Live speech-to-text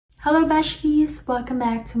Hello Beshies! Welcome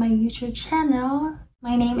back to my YouTube channel.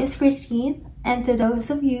 My name is Christine, and to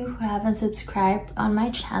those of you who haven't subscribed on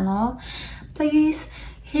my channel, please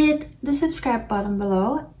hit the subscribe button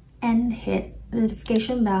below and hit the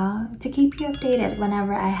notification bell to keep you updated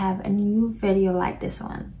whenever I have a new video like this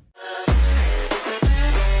one.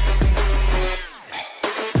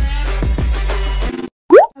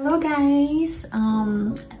 Hello guys!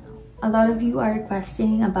 A lot of you are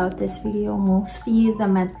requesting about this video, mostly the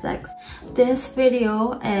medtechs. This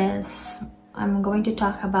video is I'm going to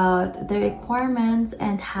talk about the requirements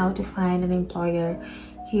and how to find an employer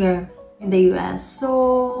here in the US.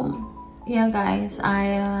 So yeah guys,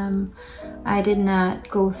 I did not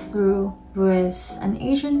go through with an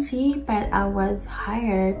agency, but I was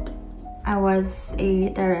hired. I was a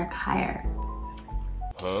direct hire.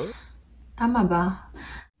 Huh? Tama ba?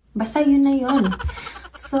 Basta yun na yun.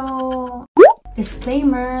 So,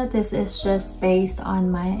 disclaimer, this is just based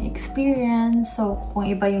on my experience. So, kung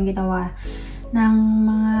iba yung ginawa ng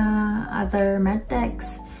mga other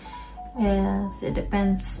medtechs, it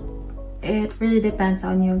really depends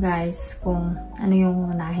on you guys kung ano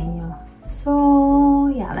yung unahin nyo. So,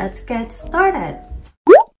 yeah, let's get started.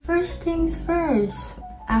 First things first,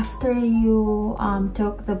 after you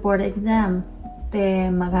took the board exam,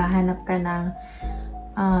 maghahanap ka ng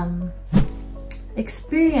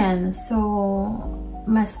experience. So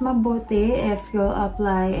mas mabuti if you'll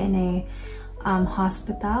apply in a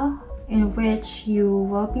hospital in which you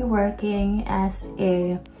will be working as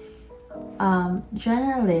a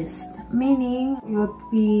generalist, meaning you'll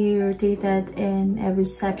be rotated in every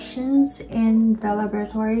sections in the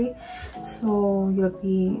laboratory. So you'll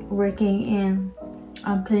be working in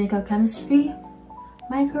clinical chemistry,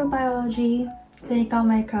 microbiology, clinical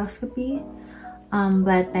microscopy,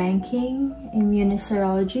 blood banking,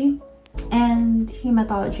 immunoserology, and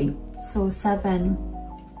hematology. So 7.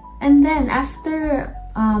 And then after,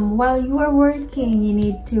 while you are working, you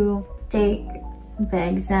need to take the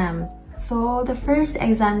exams. So the first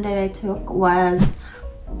exam that I took was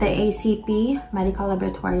the ACP, Medical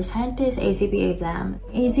Laboratory Scientist ACP exam.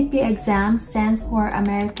 ACP exam stands for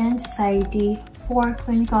American Society for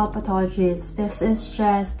Clinical Pathologists. This is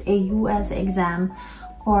just a US exam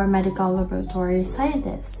for medical laboratory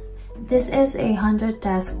scientists. This is 100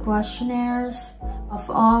 test questionnaires of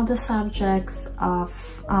all the subjects of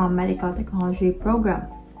medical technology program.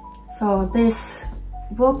 So this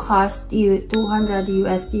will cost you $200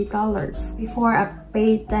 USD before I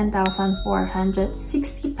paid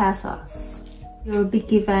 10,460 pesos. You'll be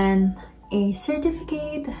given a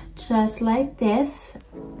certificate just like this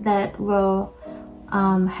that will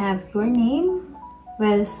have your name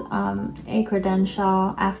with a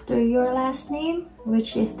credential after your last name,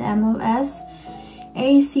 which is the MLS.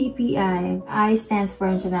 ACPI. I stands for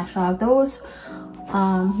international. Those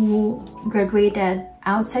who graduated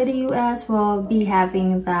outside the US will be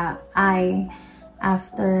having the I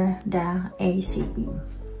after the ACP.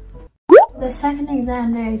 The second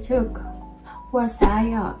exam that I took was the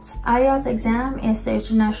IELTS. IELTS exam is the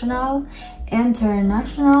International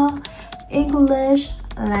English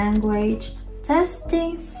Language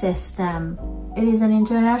Testing System. It is an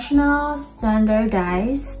international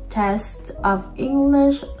standardized test of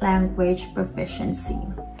English language proficiency.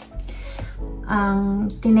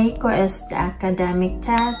 Tinake ko is the academic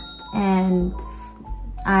test, and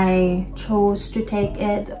I chose to take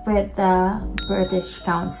it with the British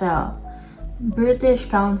Council.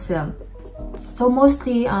 So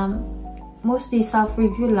mostly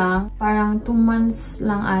self-review lang. Parang 2 months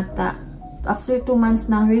lang ata. After 2 months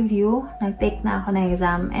ng review, nag-take na ako ng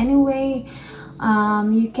exam. Anyway,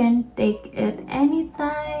 you can take it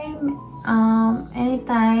anytime,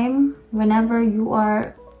 whenever you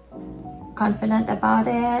are confident about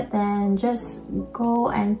it, then just go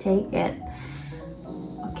and take it.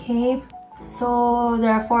 Okay, so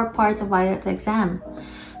there are 4 parts of IELTS exam.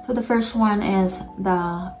 So the first one is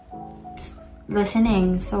the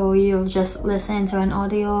listening. So you'll just listen to an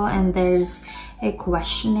audio and there's a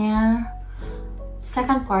questionnaire.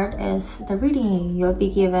 Second part is the reading. You'll be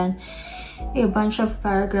given a bunch of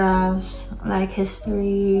paragraphs like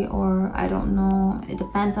history, or I don't know, it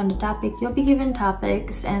depends on the topic. You'll be given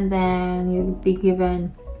topics, and then you'll be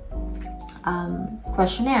given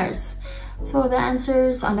questionnaires. So the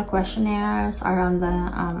answers on the questionnaires are on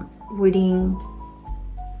the reading.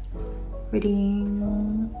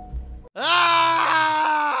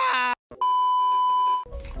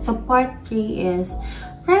 So part 3 is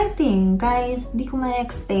writing. Guys, di ko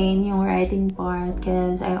ma-explain yung writing part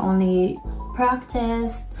because I only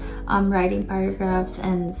practiced writing paragraphs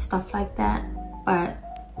and stuff like that. But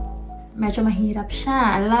medyo mahirap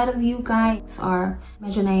siya. A lot of you guys are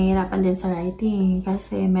medyo nahihirapan din sa writing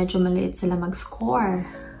kasi medyo maliit sila mag-score.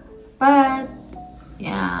 But,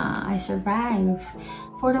 yeah, I survived.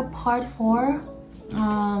 For the part 4,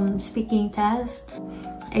 speaking test,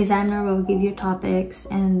 examiner will give you topics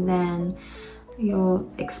and then you'll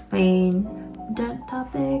explain the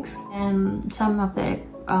topics, and some of the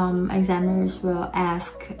examiners will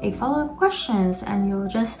ask a follow-up questions and you'll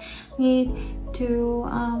just need to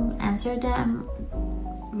answer them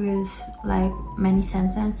with like many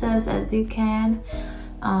sentences as you can,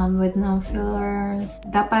 with no fillers.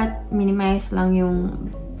 Dapat minimize lang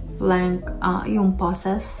yung blank, yung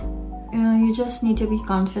pauses. You just need to be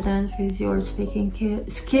confident with your speaking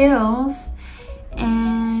skills.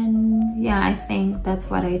 And yeah, I think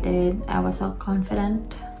that's what I did. I was so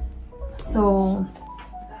confident. So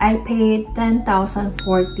I paid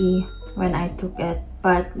 10,040 when I took it.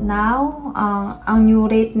 But now, ang new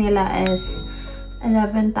rate nila is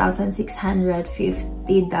 11,650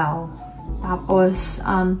 daw. Tapos,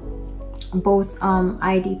 both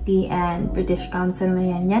IDP and British Council na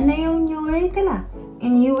yan. Yan na yung new rate nila.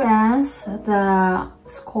 In US, the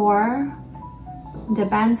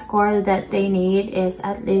band score that they need is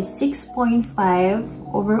at least 6.5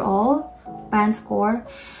 overall band score.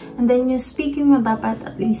 And then yung speaking mo dapat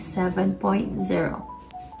at least 7.0.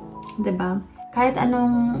 Diba? Kahit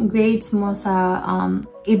anong grades mo sa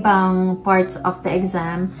ibang parts of the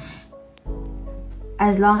exam,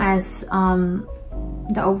 as long as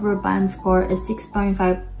the overall band score is 6.5,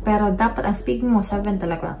 pero dapat ang speaking mo 7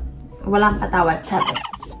 talaga. Walang patawad, 7.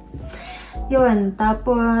 Yun,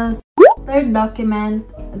 tapos third document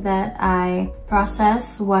that I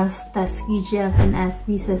processed was the cgfns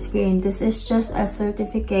visa screen. This is just a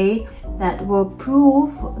certificate that will prove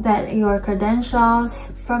that your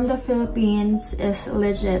credentials from the Philippines is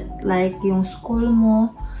legit, like yung school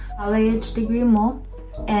mo, college degree mo,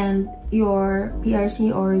 and your PRC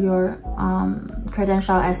or your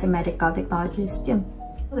credential as a medical technologist. Yun.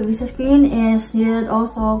 The visa screen is needed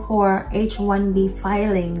also for H-1B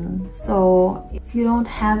filing. So if you don't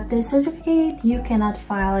have this certificate, you cannot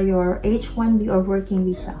file your H-1B or working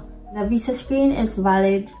visa. The visa screen is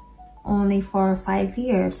valid only for 5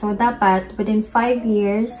 years. So dapat within 5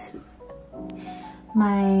 years,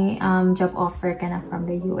 may job offer ka na from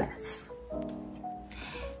the US.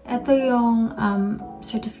 Ito yung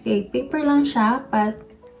certificate. Paper lang siya, but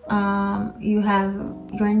you have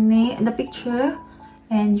your name, the picture,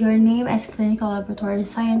 and your name as clinical laboratory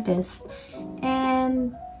scientist,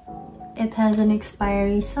 and it has an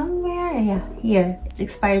expiry somewhere. Yeah, here it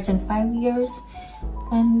expires in 5 years.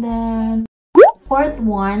 And then fourth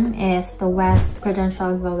one is the West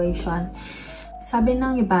credential evaluation. Sabi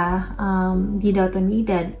ng iba, di daw to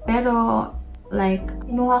needed, pero like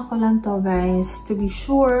kinuha ko lang to guys to be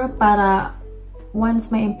sure, para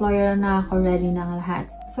once may employer na ako, ready na ang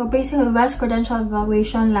lahat. So basically, West Credential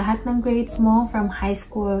Evaluation, lahat ng grades mo from high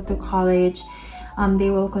school to college,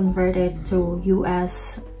 they will convert it to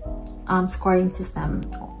US scoring system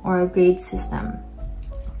or grade system.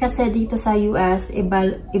 Kasi dito sa US,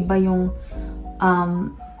 iba yung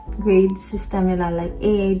grade system nila, like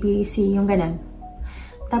A, B, C, yung ganun.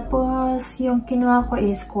 Tapos, yung kinuha ko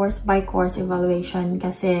is course by course evaluation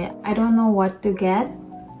kasi I don't know what to get.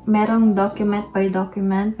 Merong document by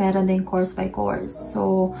document, meron din course by course.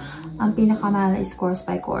 So, ang pinakamahal is course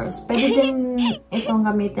by course. Pwede din itong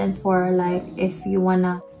gamitin for like, if you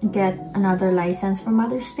wanna get another license from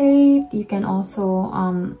other state, you can also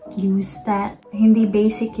use that. Hindi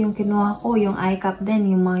basic yung kinuha ko, yung ICAP din,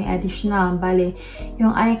 yung mga additional. Bale,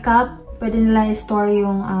 yung ICAP, pwede nila i-store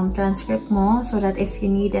yung transcript mo so that if you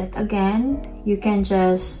need it again, you can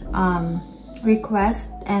just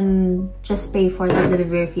request and just pay for the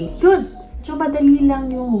delivery fee. Good! So, madali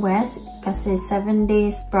lang yung West kasi 7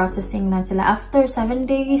 days processing na sila. After 7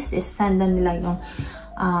 days, is-send na nila yung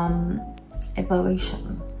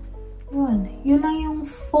evaluation. Yun lang yung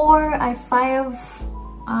 5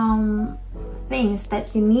 things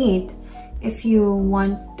that you need if you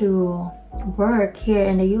want to work here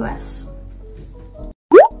in the US.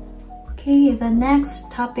 Okay, the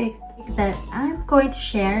next topic that I'm going to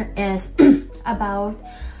share is about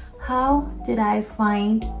how did I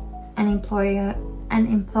find an employer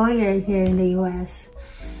here in the US.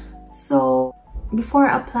 So before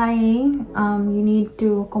applying, you need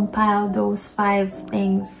to compile those 5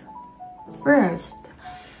 things first.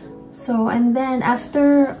 So and then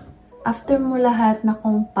after mo lahat na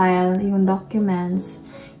compile yung documents,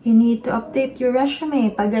 you need to update your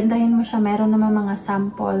resume. Pagandahin mo siya. Meron naman mga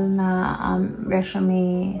sample na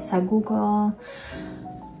resume sa Google.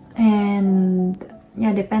 And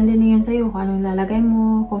yeah, depende na yun sa'yo kung anong lalagay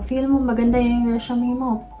mo. Kung feel mo maganda yung resume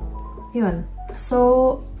mo, yun.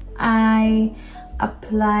 So, I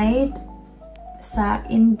applied sa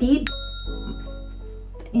Indeed,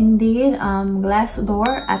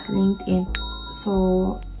 Glassdoor at LinkedIn.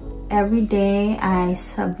 So, every day I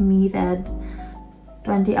submitted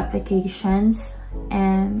 20 applications,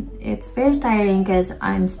 and it's very tiring because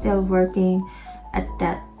I'm still working at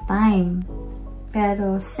that time.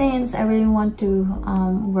 Pero since I really want to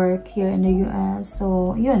work here in the US,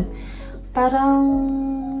 so yun, parang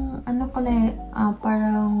ano ko na,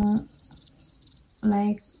 parang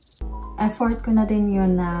like effort ko na din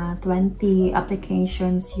yun na 20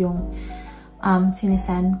 applications yung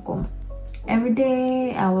sinesend ko. Every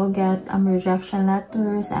day I will get rejection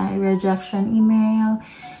letters, rejection email.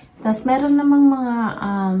 Tas meron namang mga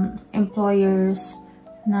employers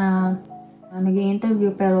na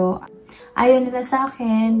nag-i-interview pero ayaw nila sa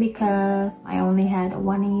akin because I only had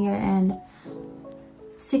 1 year and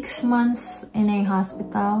 6 months in a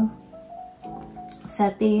hospital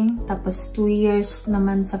setting, tapos 2 years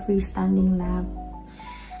naman sa freestanding lab.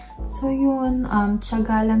 So yun,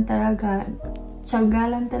 tiyaga lang talaga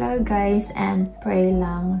guys, and pray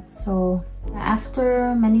lang. So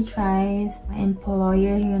after many tries, my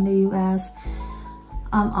employer here in the US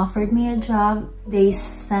offered me a job. They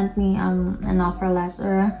sent me an offer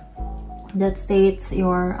letter that states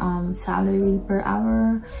your salary per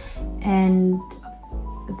hour and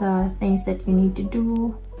the things that you need to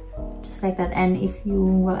do, just like that. And if you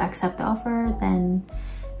will accept the offer, then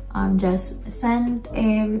just send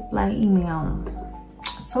a reply email.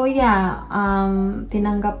 So yeah,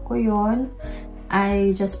 tinanggap ko yun.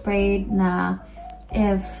 I just prayed na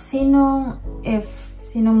if sinong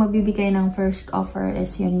magbibigay ng first offer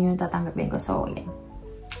is yun yung tatanggapin ko. So yeah,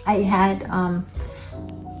 I had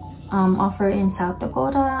offer in South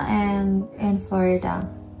Dakota and in Florida.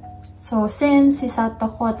 So since si South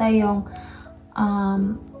Dakota yung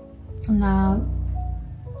na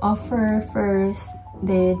offer first,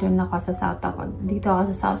 doon ako sa South Dakota. Dito ako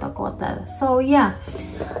sa South Dakota. So yeah,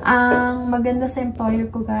 ang maganda sa employer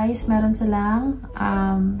ko guys, meron silang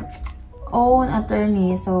own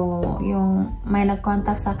attorney. So yung may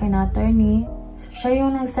nag-contact sa akin na attorney, siya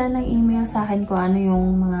yung nag-send ng email sa akin kung ano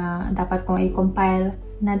yung mga dapat kong i-compile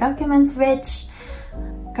na documents, which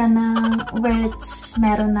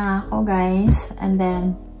meron na ako guys. And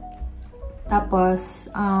then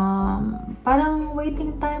tapos, parang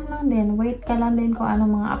waiting time lang din. Wait ka lang din kung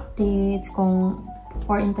anong mga updates, kung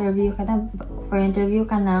for interview ka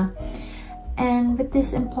na. And with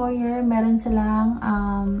this employer, meron silang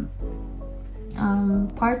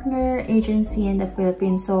partner agency in the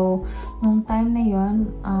Philippines. So, nung time na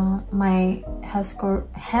yun, my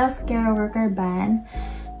healthcare worker ban.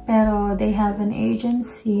 Pero they have an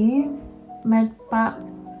agency.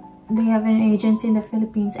 They have an agency in the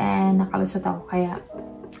Philippines and nakalusot ako kaya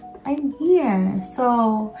I'm here.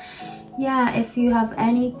 So yeah, if you have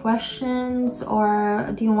any questions or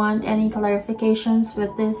do you want any clarifications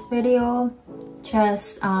with this video,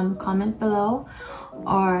 just comment below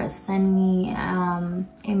or send me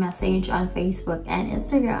a message on Facebook and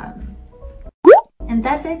Instagram. And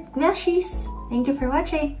that's it, Meshies. Thank you for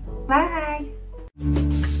watching. Bye!